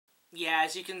Yeah,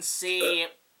 as you can see...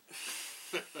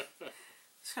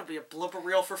 It's gonna be a blooper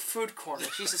reel for Food Corner.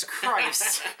 Jesus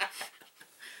Christ.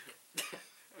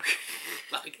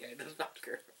 Okay, that's not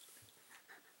good.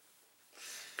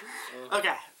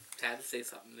 Okay. I had to say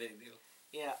something, didn't you?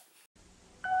 Yeah.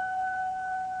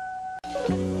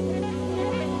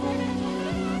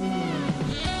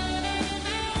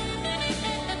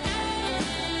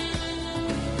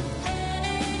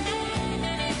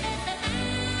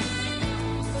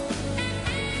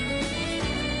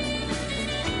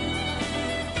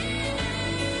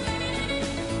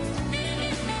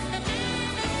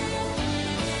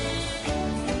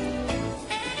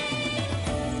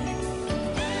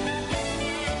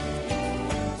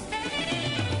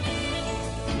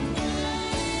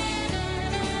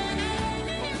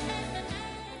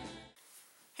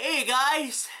 Hey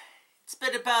guys! It's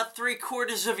been about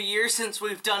 3/4 of a year since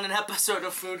we've done an episode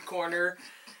of Food Corner.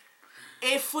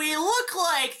 If we look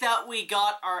like that we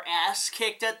got our ass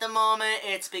kicked at the moment,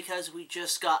 it's because we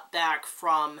just got back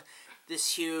from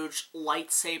this huge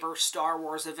lightsaber Star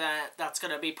Wars event that's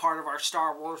going to be part of our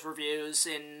Star Wars reviews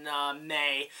in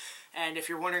May. And if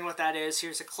you're wondering what that is,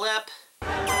 here's a clip.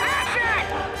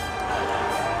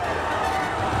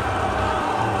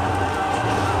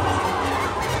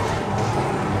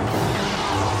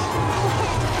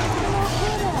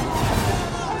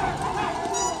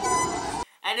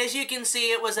 And as you can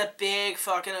see, it was a big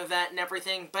fucking event and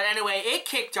everything. But anyway, it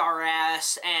kicked our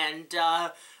ass, and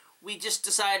we just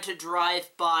decided to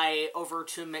drive by over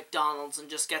to McDonald's and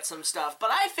just get some stuff.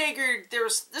 But I figured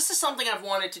this is something I've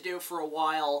wanted to do for a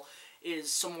while,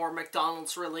 is some more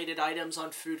McDonald's related items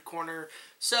on Food Corner.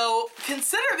 So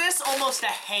consider this almost a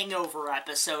hangover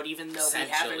episode, even though we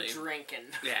haven't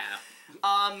drinking. Yeah.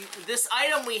 This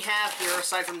item we have here,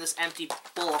 aside from this empty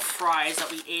bowl of fries that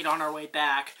we ate on our way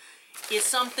back, is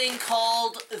something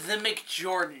called the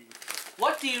McJordan.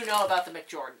 What do you know about the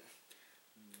McJordan?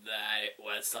 That it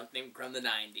was something from the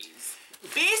 90s.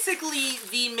 Basically,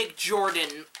 the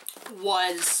McJordan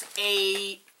was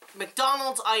a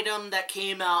McDonald's item that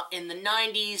came out in the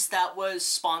 90s that was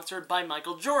sponsored by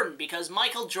Michael Jordan, because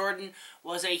Michael Jordan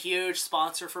was a huge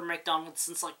sponsor for McDonald's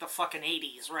since like the fucking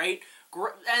 80s, right?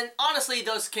 And honestly,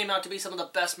 those came out to be some of the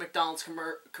best McDonald's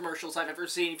commercials I've ever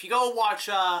seen. If you go watch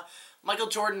Michael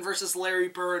Jordan versus Larry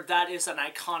Bird, that is an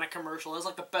iconic commercial. It's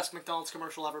like the best McDonald's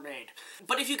commercial ever made.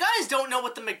 But if you guys don't know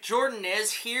what the McJordan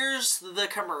is, here's the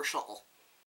commercial.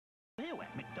 Here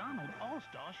at McDonald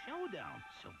All-Star Showdown,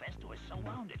 Sylvester is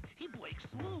surrounded. He breaks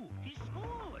through. He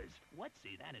scores. Let's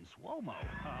see that in slow-mo.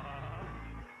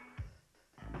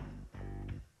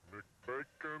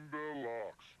 McBacon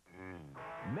Deluxe.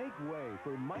 Make way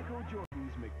for Michael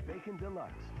Jordan's McBacon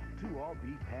Deluxe. 2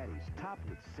 all-beef patties topped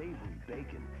with savory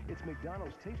bacon. It's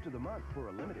McDonald's Taste of the Month for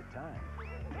a limited time.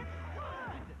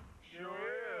 Sure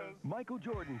is. Michael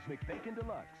Jordan's McBacon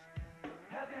Deluxe.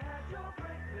 Have you had your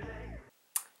breakfast?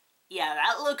 Yeah,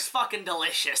 that looks fucking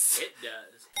delicious. It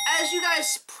does. As you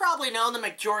guys probably know, the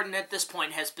McJordan at this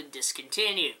point has been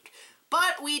discontinued.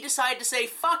 But we decided to say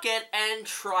fuck it and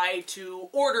try to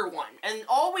order one. And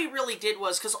all we really did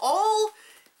was, because all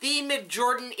the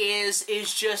McJordan is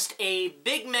just a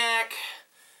Big Mac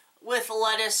with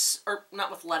lettuce, or not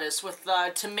with lettuce, with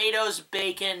tomatoes,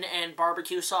 bacon, and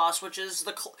barbecue sauce, which is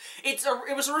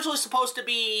it was originally supposed to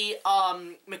be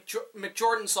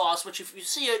McJordan sauce, which if you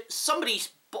see it, somebody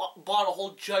bought a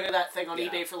whole jug of that thing on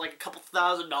eBay for like a couple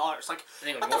 $1,000. Like, I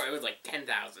think it was more. It was like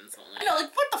 10,000 something. I know,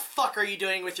 like, what the fuck are you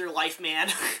doing with your life, man?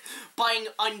 Buying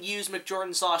unused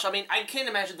McJordan sauce. I mean, I can't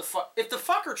imagine if the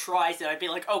fucker tries it, I'd be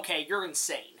like, okay, you're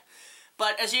insane.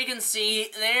 But as you can see,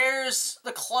 there's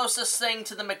the closest thing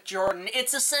to the McJordan.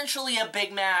 It's essentially a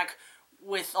Big Mac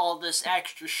with all this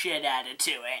extra shit added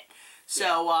to it.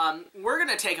 So, we're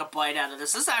gonna take a bite out of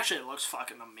this. This actually looks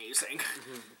fucking amazing.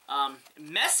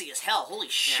 Messy as hell. Holy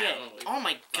shit. Yeah, holy oh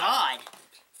my god.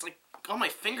 It's like on my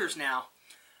fingers now.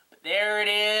 But there it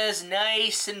is.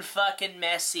 Nice and fucking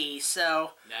messy.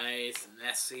 So. Nice and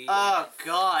messy. Oh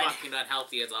god. Fucking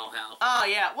unhealthy as all hell. Oh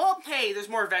yeah. Well, hey, there's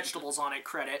more vegetables on it.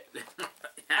 Credit.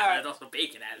 There's also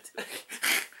bacon added to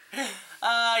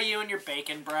it. You and your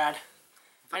bacon, Brad.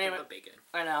 Anyway, bacon.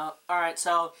 I know. Alright,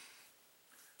 so.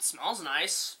 It smells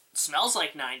nice. It smells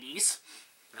like 90s.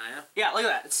 Oh, yeah? Yeah, look at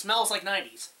that. It smells like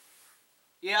 90s.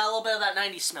 Yeah, a little bit of that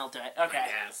 90s smell to it. Okay.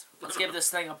 Yes. Let's give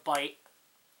this thing a bite.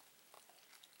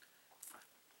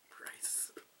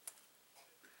 Christ.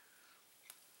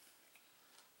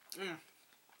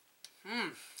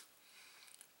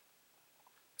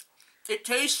 It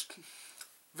tastes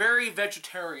very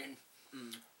vegetarian.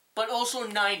 But also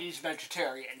 90s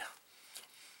vegetarian.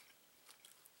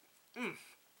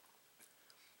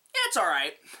 Yeah, it's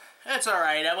alright. It's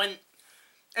alright.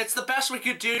 It's the best we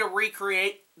could do to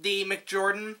recreate the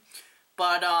McJordan,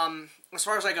 but, as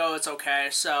far as I go, it's okay.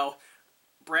 So,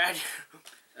 Brad,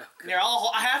 here,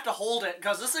 I have to hold it,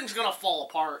 because this thing's gonna fall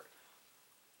apart.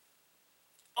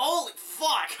 Holy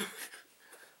fuck!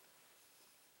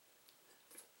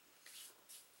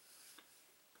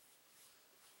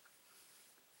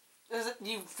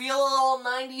 Do you feel a little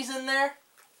 90s in there?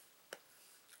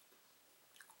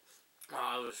 Oh,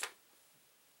 I was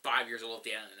 5 years old at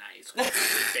the end of the 90s.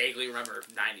 I vaguely remember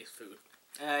 90s food.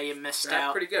 You missed That's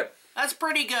out. pretty good. That's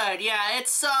pretty good. Yeah,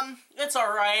 it's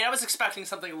alright. I was expecting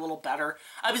something a little better.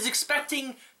 I was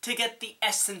expecting to get the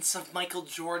essence of Michael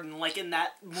Jordan, like in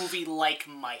that movie Like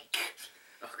Mike.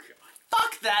 Oh, God.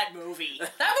 Fuck that movie.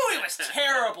 That movie was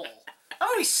terrible. That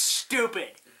movie's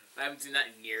stupid. I haven't seen that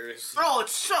in years. Oh,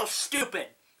 it's so stupid.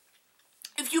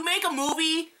 If you make a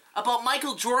movie about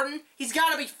Michael Jordan, he's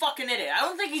gotta be fucking in it. I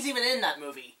don't think he's even in that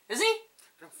movie. Is he?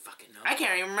 I don't fucking know. I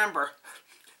can't even remember.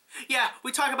 Yeah,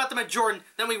 we talk about the McJordan,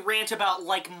 then we rant about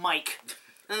Like Mike. And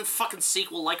then the fucking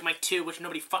sequel, Like Mike 2, which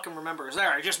nobody fucking remembers. There,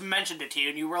 I just mentioned it to you,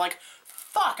 and you were like,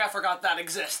 fuck, I forgot that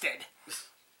existed.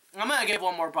 I'm gonna give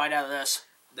one more bite out of this.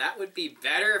 That would be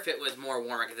better if it was more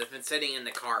warm, because it's been sitting in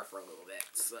the car for a little bit,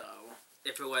 so...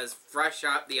 If it was fresh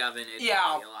out the oven, it'd be a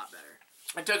lot better.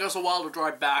 It took us a while to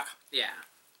drive back. Yeah.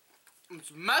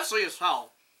 It's messy as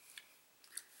hell.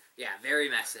 Yeah, very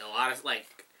messy. A lot of,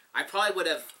 like... I probably would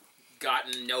have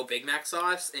gotten no Big Mac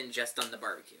sauce and just done the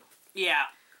barbecue. Yeah.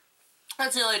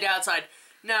 That's the only downside.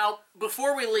 Now,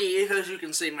 before we leave, as you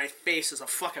can see, my face is a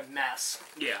fucking mess.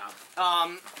 Yeah.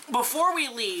 Before we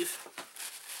leave,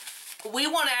 we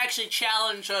want to actually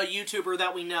challenge a YouTuber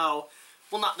that we know.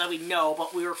 Well, not that we know,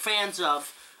 but we were fans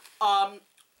of.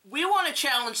 We want to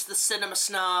challenge the Cinema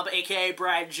Snob, a.k.a.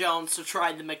 Brad Jones, to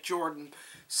try the McJordan.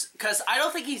 Because I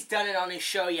don't think he's done it on his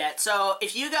show yet. So,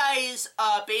 if you guys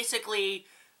basically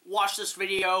watch this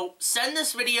video, send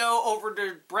this video over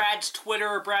to Brad's Twitter,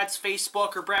 or Brad's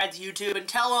Facebook, or Brad's YouTube, and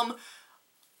tell him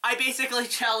I basically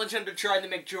challenge him to try the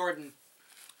McJordan.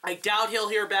 I doubt he'll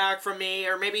hear back from me,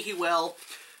 or maybe he will.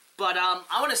 But, I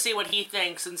want to see what he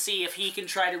thinks and see if he can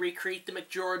try to recreate the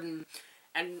McJordan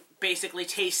and basically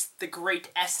taste the great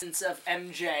essence of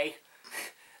MJ,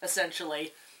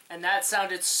 essentially. And that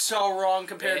sounded so wrong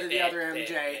compared to the other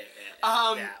MJ.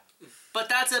 But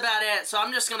that's about it. So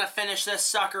I'm just going to finish this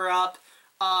sucker up.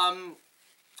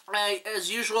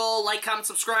 As usual, like, comment,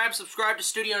 subscribe. Subscribe to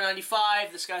Studio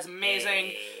 95. This guy's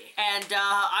amazing. And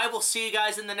I will see you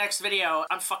guys in the next video.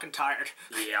 I'm fucking tired.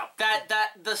 Yep.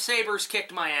 The Sabres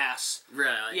kicked my ass.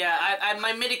 Really? Yeah,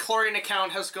 my midi-chlorian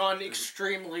account has gone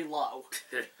extremely low.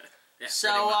 Yeah,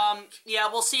 so, yeah,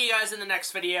 we'll see you guys in the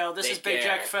next video. This is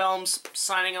BigJackFilms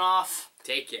signing off.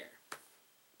 Take care.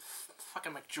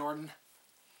 Fucking McJordan.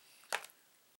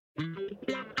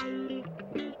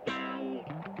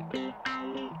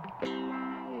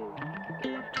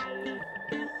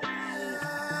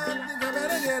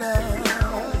 Get up.